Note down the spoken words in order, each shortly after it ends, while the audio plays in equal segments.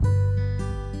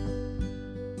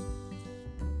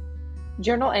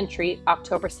Journal entry,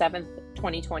 October 7th,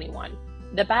 2021.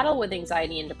 The battle with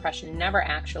anxiety and depression never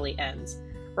actually ends.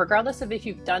 Regardless of if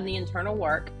you've done the internal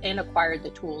work and acquired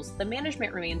the tools, the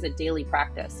management remains a daily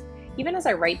practice. Even as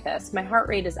I write this, my heart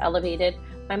rate is elevated,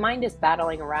 my mind is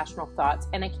battling irrational thoughts,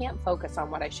 and I can't focus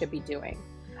on what I should be doing.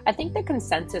 I think the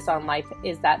consensus on life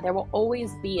is that there will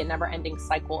always be a never-ending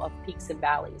cycle of peaks and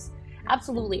valleys.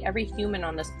 Absolutely every human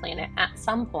on this planet at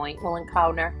some point will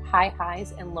encounter high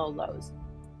highs and low lows.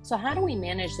 So how do we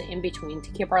manage the in-between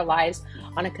to keep our lives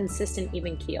on a consistent,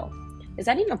 even keel? Is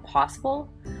that even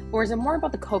possible? Or is it more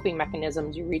about the coping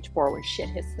mechanisms you reach for when shit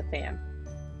hits the fan?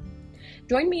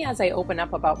 Join me as I open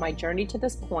up about my journey to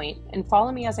this point, and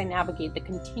follow me as I navigate the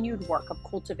continued work of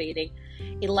cultivating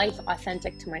a life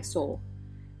authentic to my soul.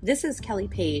 This is Kelly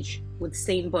Page with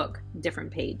Same Book, Different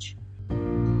Page.